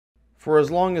For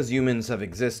as long as humans have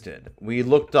existed, we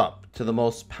looked up to the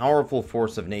most powerful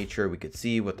force of nature we could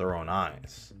see with our own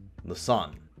eyes, the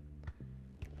sun.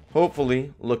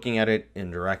 Hopefully, looking at it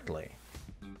indirectly.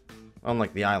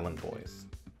 Unlike the island boys.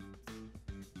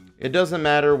 It doesn't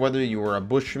matter whether you were a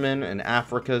bushman in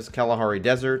Africa's Kalahari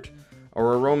Desert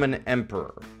or a Roman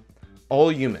emperor.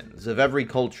 All humans of every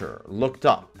culture looked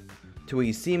up to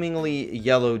a seemingly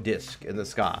yellow disk in the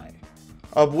sky,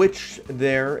 of which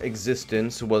their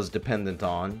existence was dependent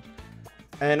on,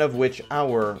 and of which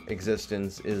our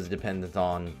existence is dependent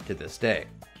on to this day.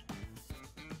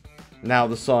 Now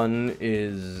the sun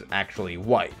is actually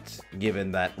white,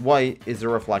 given that white is a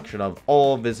reflection of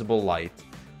all visible light,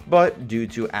 but due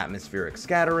to atmospheric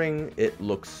scattering, it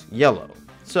looks yellow.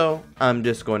 So I'm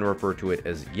just going to refer to it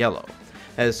as yellow,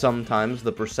 as sometimes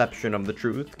the perception of the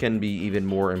truth can be even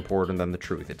more important than the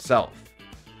truth itself.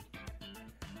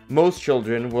 Most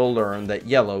children will learn that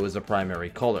yellow is a primary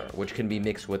color, which can be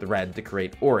mixed with red to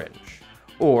create orange,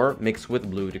 or mixed with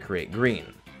blue to create green.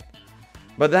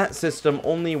 But that system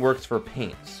only works for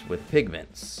paints with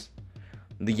pigments.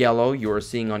 The yellow you are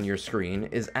seeing on your screen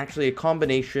is actually a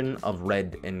combination of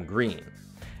red and green.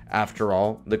 After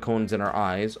all, the cones in our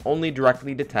eyes only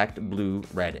directly detect blue,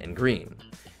 red, and green.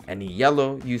 Any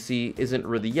yellow you see isn't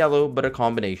really yellow, but a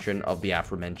combination of the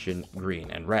aforementioned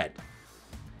green and red.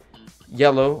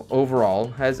 Yellow, overall,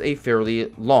 has a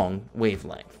fairly long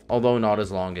wavelength, although not as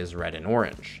long as red and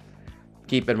orange.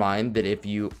 Keep in mind that if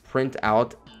you print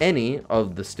out any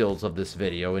of the stills of this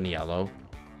video in yellow,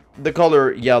 the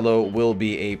color yellow will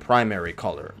be a primary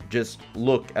color. Just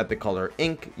look at the color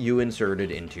ink you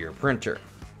inserted into your printer.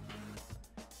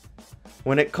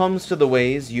 When it comes to the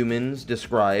ways humans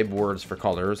describe words for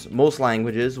colors, most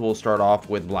languages will start off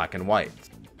with black and white,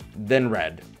 then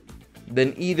red,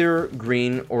 then either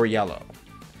green or yellow.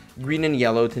 Green and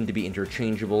yellow tend to be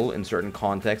interchangeable in certain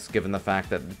contexts given the fact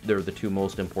that they're the two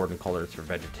most important colors for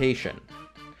vegetation.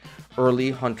 Early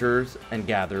hunters and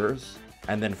gatherers,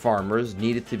 and then farmers,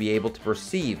 needed to be able to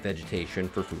perceive vegetation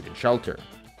for food and shelter.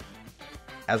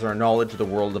 As our knowledge of the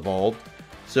world evolved,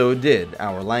 so did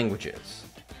our languages.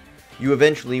 You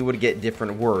eventually would get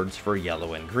different words for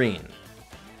yellow and green.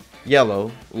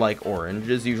 Yellow, like orange,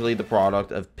 is usually the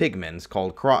product of pigments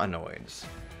called carotenoids,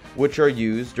 which are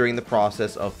used during the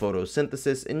process of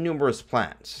photosynthesis in numerous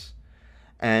plants,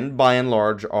 and by and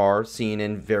large are seen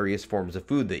in various forms of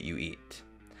food that you eat.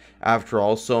 After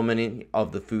all, so many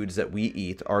of the foods that we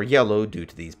eat are yellow due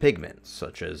to these pigments,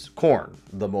 such as corn,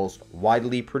 the most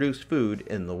widely produced food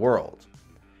in the world.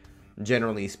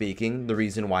 Generally speaking, the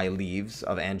reason why leaves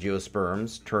of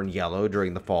angiosperms turn yellow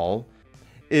during the fall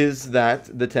is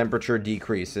that the temperature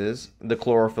decreases, the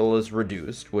chlorophyll is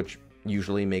reduced, which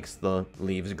usually makes the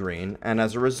leaves green, and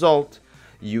as a result,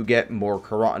 you get more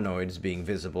carotenoids being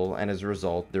visible, and as a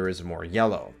result, there is more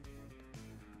yellow.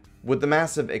 With the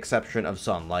massive exception of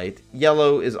sunlight,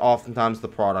 yellow is oftentimes the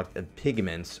product of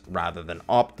pigments rather than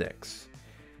optics.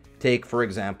 Take, for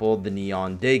example, the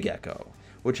neon day gecko,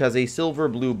 which has a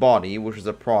silver-blue body which is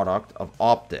a product of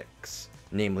optics,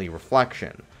 namely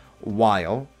reflection,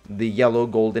 while the yellow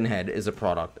golden head is a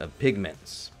product of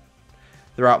pigments.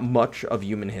 Throughout much of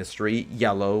human history,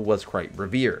 yellow was quite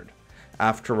revered.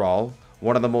 After all,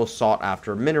 one of the most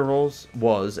sought-after minerals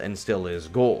was and still is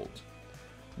gold.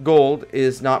 Gold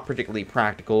is not particularly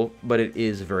practical, but it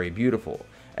is very beautiful,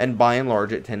 and by and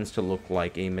large it tends to look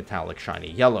like a metallic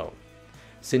shiny yellow.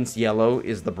 Since yellow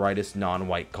is the brightest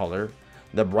non-white color,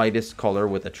 the brightest color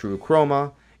with a true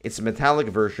chroma, its metallic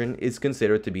version is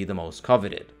considered to be the most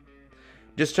coveted.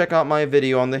 Just check out my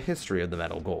video on the history of the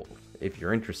metal gold, if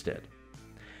you're interested.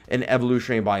 In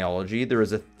evolutionary biology, there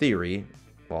is a theory,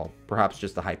 well, perhaps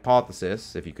just a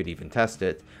hypothesis, if you could even test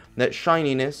it, that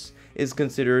shininess is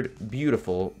considered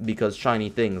beautiful because shiny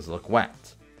things look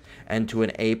wet. And to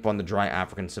an ape on the dry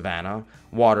African savanna,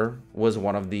 water was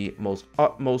one of the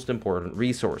utmost important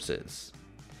resources.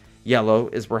 Yellow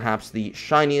is perhaps the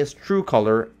shiniest true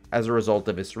color as a result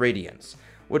of its radiance,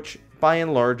 which by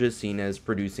and large is seen as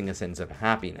producing a sense of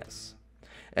happiness.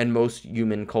 In most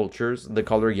human cultures, the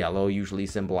color yellow usually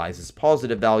symbolizes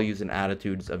positive values and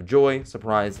attitudes of joy,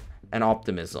 surprise, and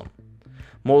optimism,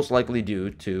 most likely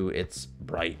due to its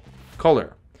bright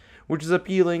color, which is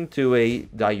appealing to a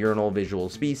diurnal visual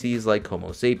species like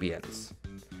Homo sapiens.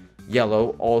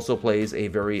 Yellow also plays a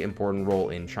very important role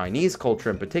in Chinese culture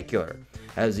in particular,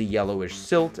 as the yellowish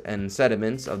silt and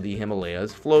sediments of the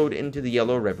Himalayas flowed into the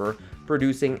Yellow River,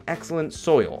 producing excellent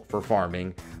soil for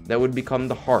farming that would become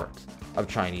the heart of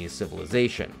Chinese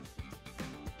civilization.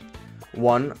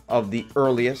 One of the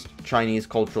earliest Chinese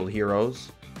cultural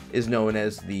heroes is known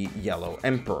as the Yellow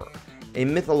Emperor, a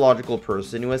mythological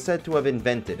person who is said to have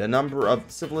invented a number of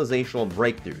civilizational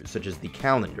breakthroughs such as the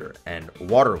calendar and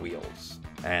water wheels,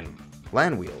 and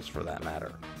land wheels for that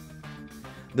matter.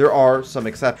 There are some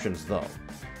exceptions though.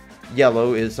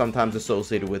 Yellow is sometimes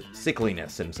associated with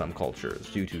sickliness in some cultures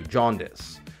due to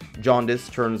jaundice. Jaundice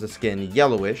turns the skin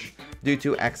yellowish due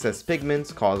to excess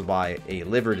pigments caused by a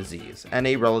liver disease and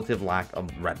a relative lack of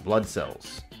red blood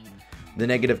cells. The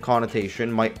negative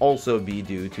connotation might also be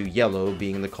due to yellow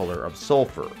being the color of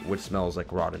sulfur, which smells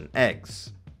like rotten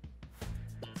eggs.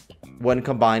 When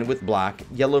combined with black,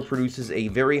 yellow produces a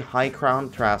very high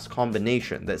contrast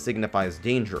combination that signifies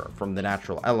danger from the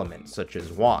natural elements such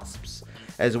as wasps,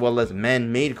 as well as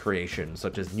man-made creations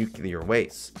such as nuclear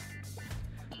waste.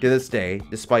 To this day,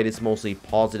 despite its mostly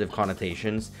positive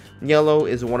connotations, yellow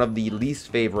is one of the least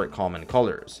favorite common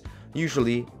colors,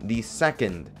 usually the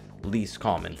second least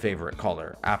common favorite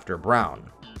color after brown.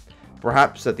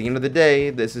 Perhaps at the end of the day,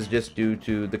 this is just due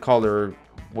to the color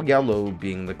yellow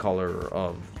being the color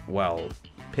of, well,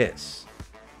 piss,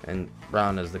 and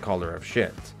brown is the color of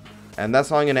shit. And that's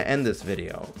how I'm going to end this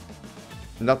video.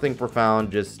 Nothing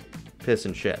profound, just piss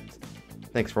and shit.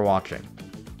 Thanks for watching.